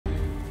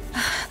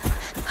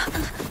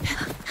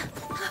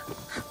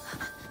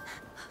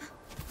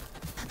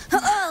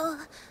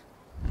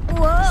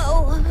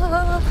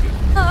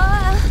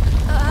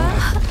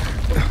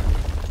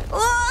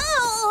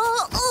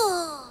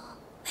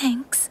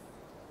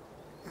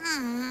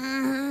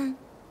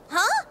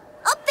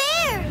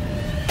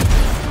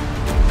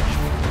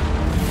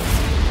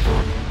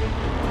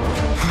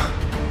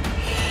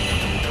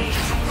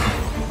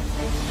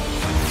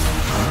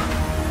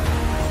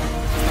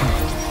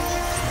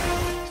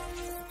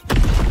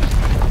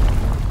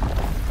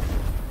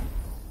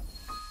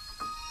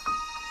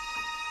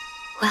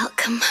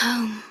Welcome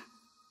home.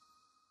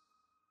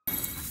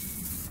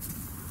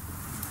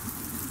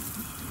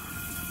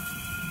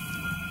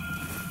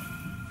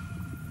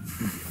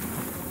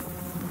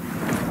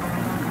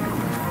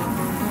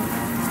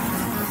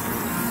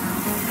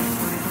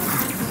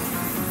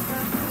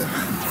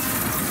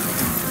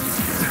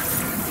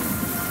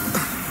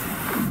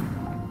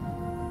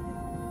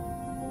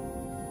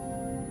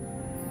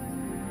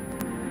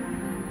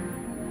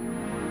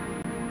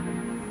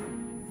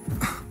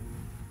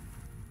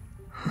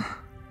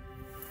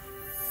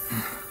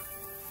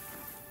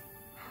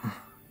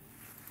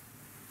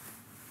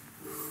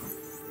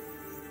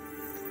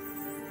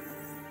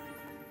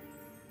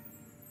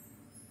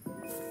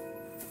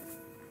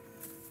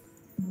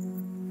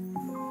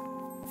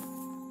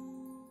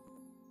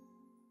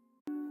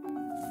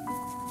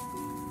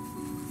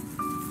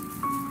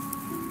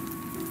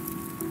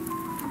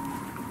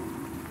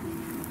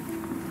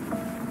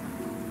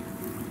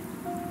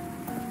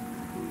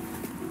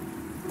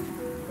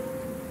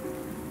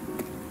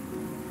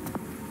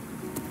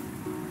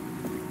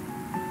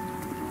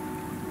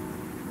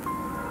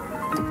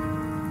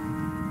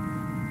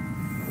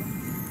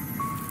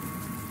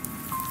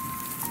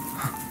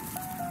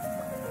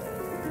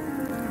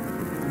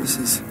 This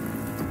is...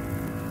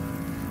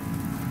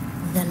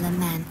 The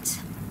lament.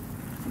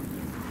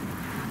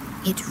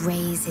 It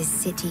razes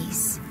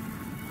cities,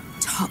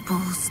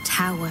 topples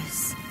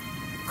towers,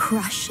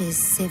 crushes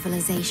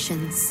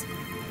civilizations.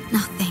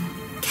 Nothing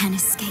can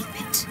escape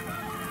it.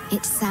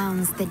 It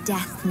sounds the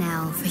death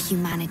knell for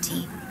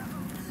humanity,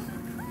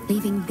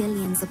 leaving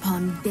billions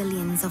upon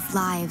billions of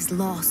lives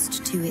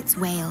lost to its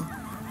wail.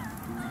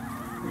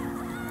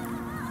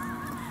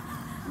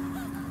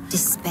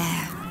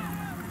 Despair,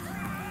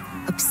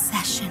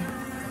 obsession,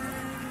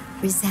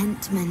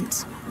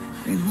 resentment,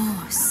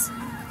 remorse.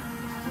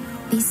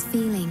 These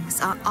feelings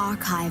are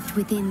archived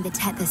within the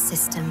tether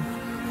system,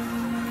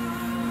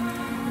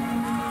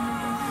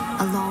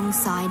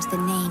 alongside the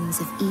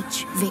names of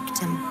each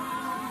victim,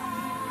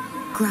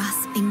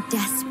 grasping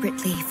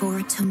desperately for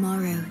a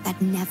tomorrow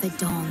that never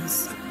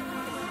dawns.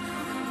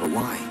 But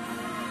why?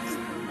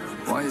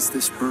 Why is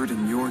this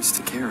burden yours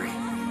to carry?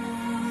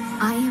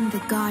 I am the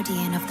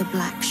guardian of the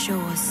Black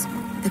Shores,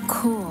 the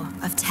core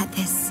of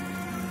Tethys.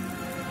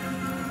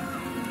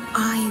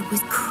 I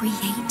was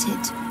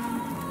created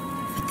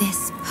for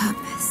this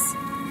purpose.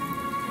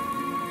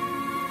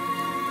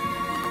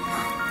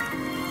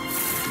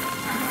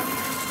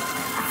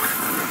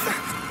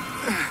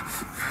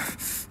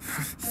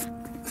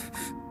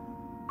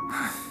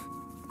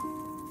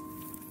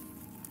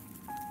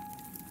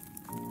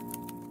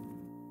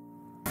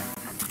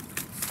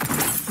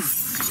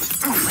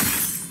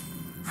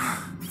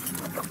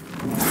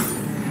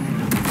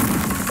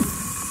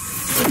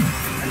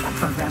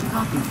 Program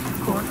copy.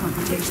 Core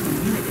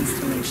computational unit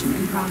installation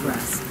in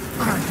progress.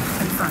 Target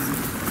confirmed.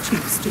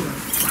 Chief Steward.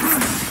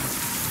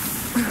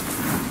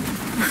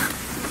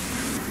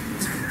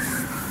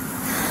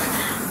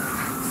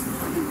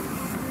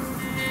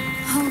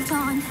 Hold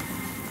on.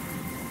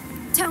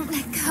 Don't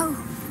let go.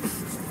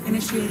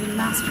 Initiating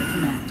master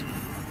command.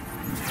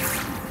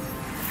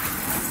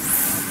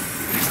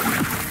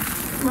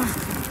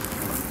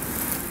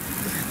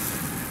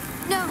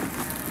 No.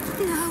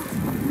 No.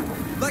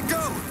 Let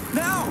go!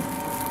 Now!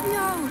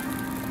 No!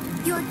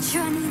 Your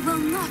journey will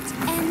not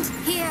end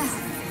here!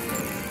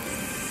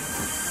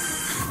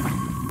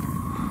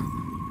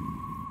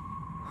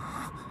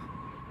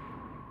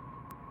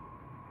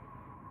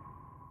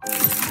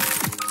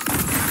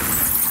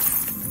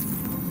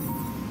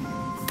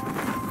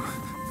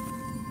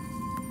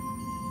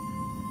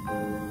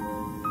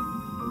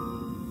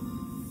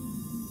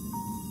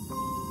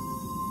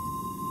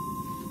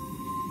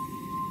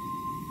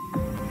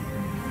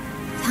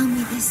 Tell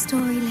me this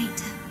story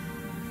later,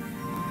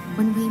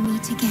 when we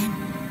meet again.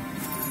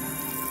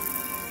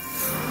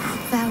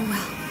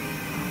 Farewell.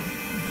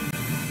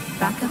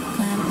 Backup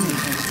plan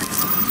enabled.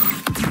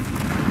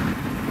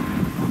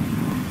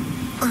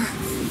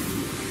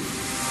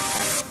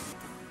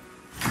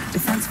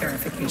 Defense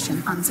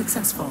verification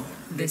unsuccessful.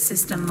 This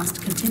system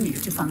must continue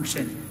to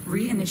function.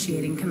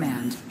 Reinitiating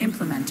command.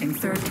 Implementing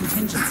third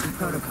contingency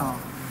protocol.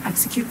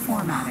 Execute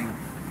formatting.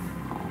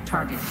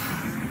 Target.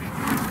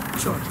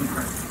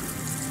 Shorekeeper.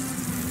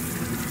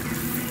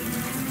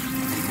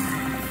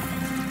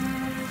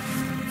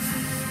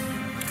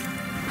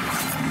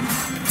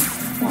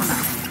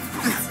 Formatting.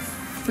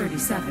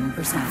 37%.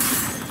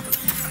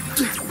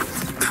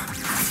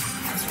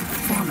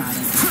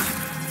 Formatting.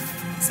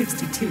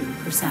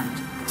 62%.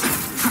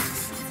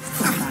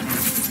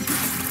 Formatting.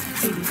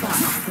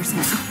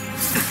 85%.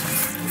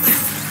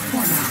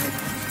 Formatted.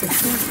 The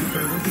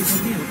storekeeper will be the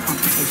new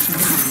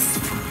computational unit.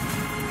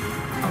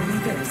 Only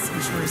this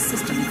ensures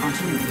system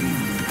continuity.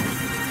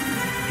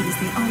 It is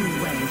the only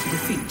way to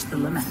defeat the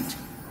lament.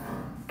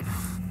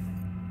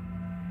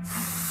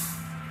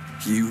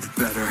 You'd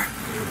better...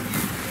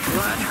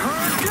 let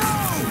her go!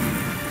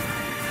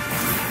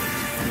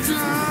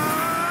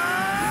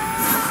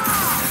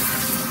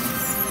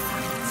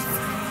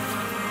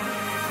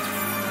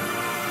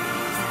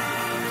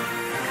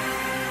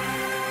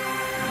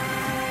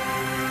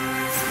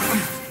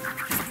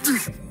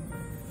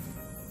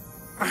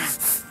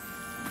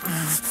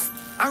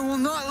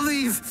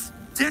 leave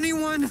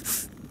anyone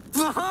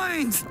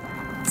behind!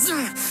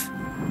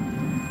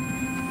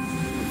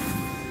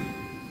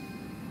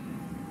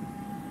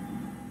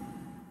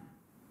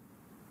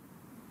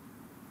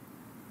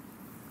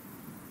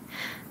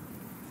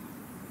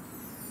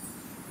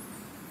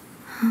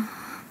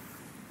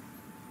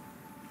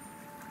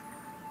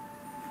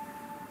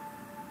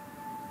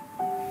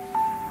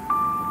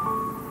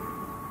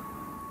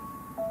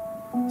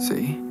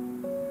 See?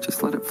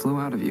 Just let it flow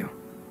out of you.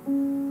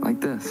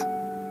 Like this.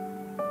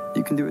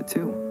 You can do it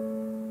too.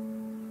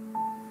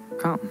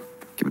 Come,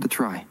 give it a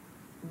try.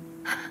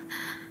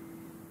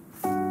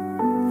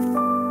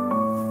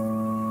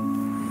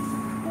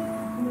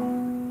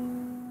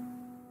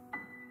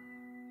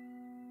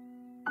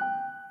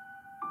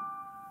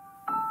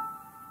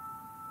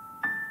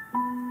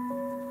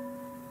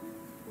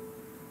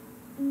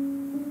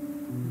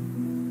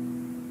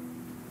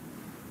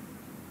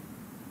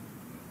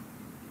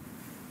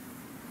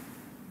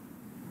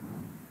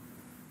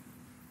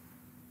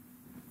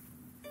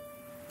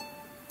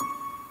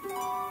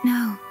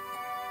 No,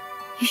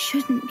 you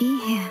shouldn't be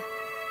here.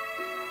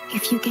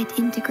 If you get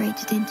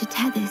integrated into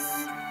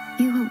Tethys,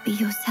 you won't be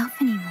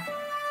yourself anymore.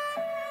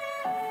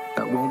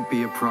 That won't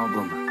be a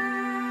problem.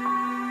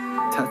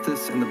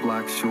 Tethys and the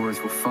Black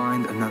Shores will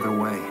find another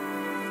way.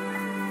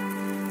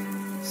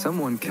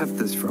 Someone kept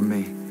this from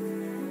me,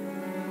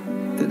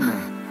 didn't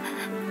they?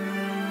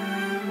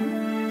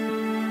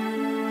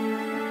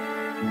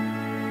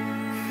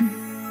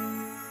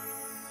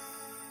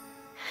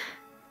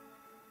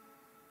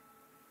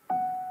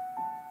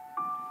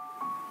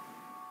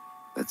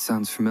 That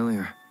sounds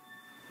familiar.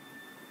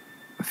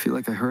 I feel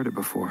like I heard it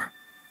before.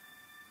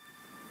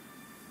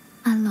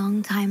 A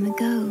long time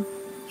ago,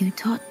 you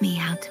taught me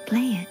how to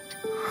play it.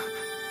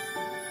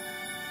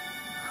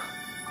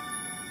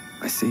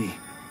 I see.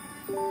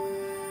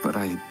 But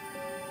I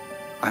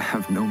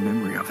have no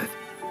memory of it.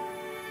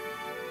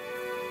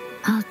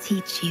 I'll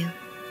teach you.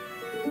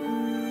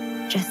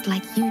 Just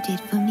like you did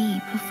for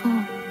me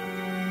before.